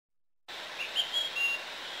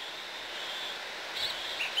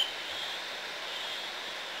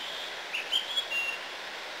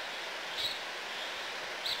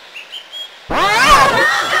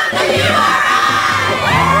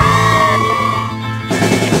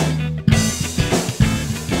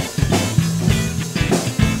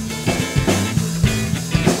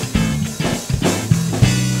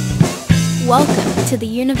Welcome to the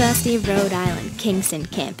University of Rhode Island Kingston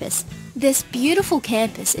campus. This beautiful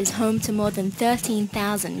campus is home to more than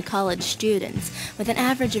 13,000 college students with an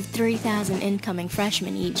average of 3,000 incoming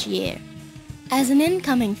freshmen each year. As an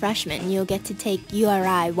incoming freshman, you'll get to take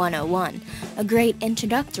URI 101, a great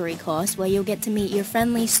introductory course where you'll get to meet your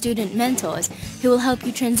friendly student mentors who will help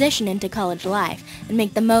you transition into college life and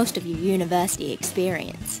make the most of your university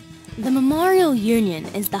experience. The Memorial Union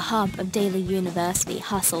is the hub of daily university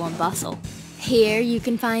hustle and bustle. Here you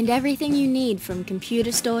can find everything you need from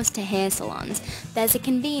computer stores to hair salons. There's a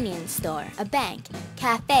convenience store, a bank,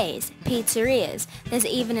 cafes, pizzerias, there's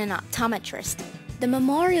even an optometrist. The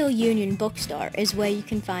Memorial Union bookstore is where you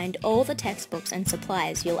can find all the textbooks and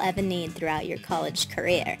supplies you'll ever need throughout your college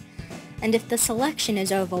career. And if the selection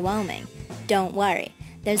is overwhelming, don't worry.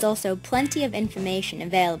 There's also plenty of information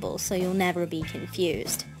available so you'll never be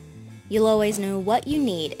confused. You'll always know what you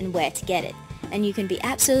need and where to get it, and you can be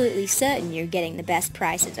absolutely certain you're getting the best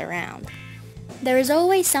prices around. There is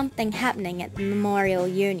always something happening at the Memorial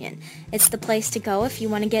Union. It's the place to go if you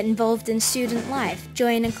want to get involved in student life,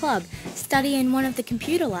 join a club, study in one of the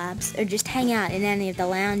computer labs, or just hang out in any of the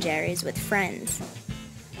lounge areas with friends.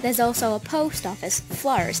 There's also a post office,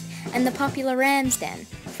 florist, and the popular Ram's Den,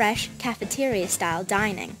 fresh cafeteria-style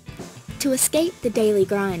dining. To escape the daily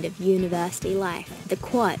grind of university life, the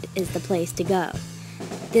Quad is the place to go.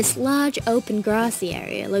 This large open grassy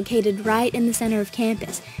area located right in the center of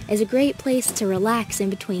campus is a great place to relax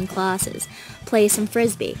in between classes, play some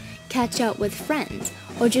frisbee, catch up with friends,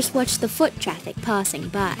 or just watch the foot traffic passing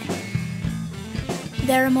by.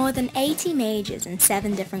 There are more than 80 majors in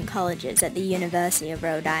 7 different colleges at the University of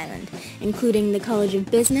Rhode Island, including the College of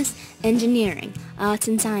Business, Engineering, Arts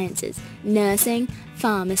and Sciences, Nursing,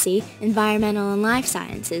 Pharmacy, Environmental and Life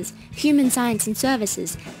Sciences, Human Science and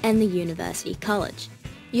Services, and the University College.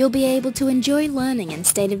 You'll be able to enjoy learning in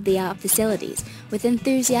state-of-the-art facilities with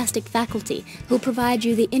enthusiastic faculty who'll provide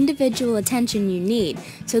you the individual attention you need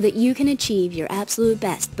so that you can achieve your absolute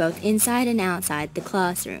best both inside and outside the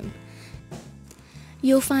classroom.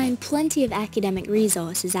 You'll find plenty of academic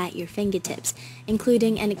resources at your fingertips,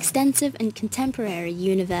 including an extensive and contemporary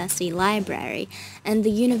university library and the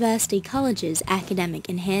University College's Academic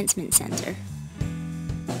Enhancement Center.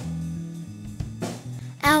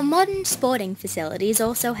 Our modern sporting facilities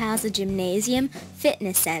also house a gymnasium,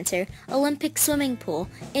 fitness center, Olympic swimming pool,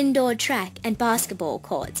 indoor track, and basketball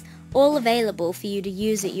courts, all available for you to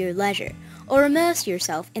use at your leisure, or immerse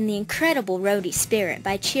yourself in the incredible Rhodey spirit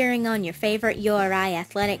by cheering on your favorite URI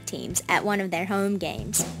athletic teams at one of their home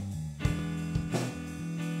games.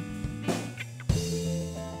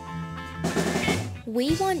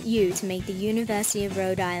 We want you to make the University of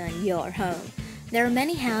Rhode Island your home. There are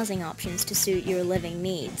many housing options to suit your living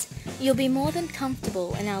needs. You'll be more than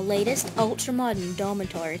comfortable in our latest ultra-modern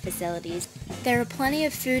dormitory facilities. There are plenty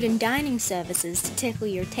of food and dining services to tickle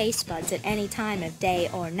your taste buds at any time of day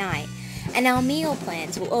or night. And our meal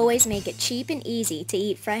plans will always make it cheap and easy to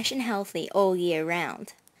eat fresh and healthy all year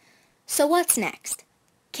round. So what's next?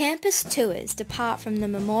 Campus tours depart from the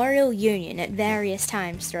Memorial Union at various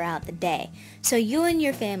times throughout the day, so you and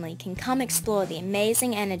your family can come explore the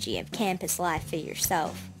amazing energy of campus life for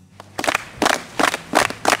yourself.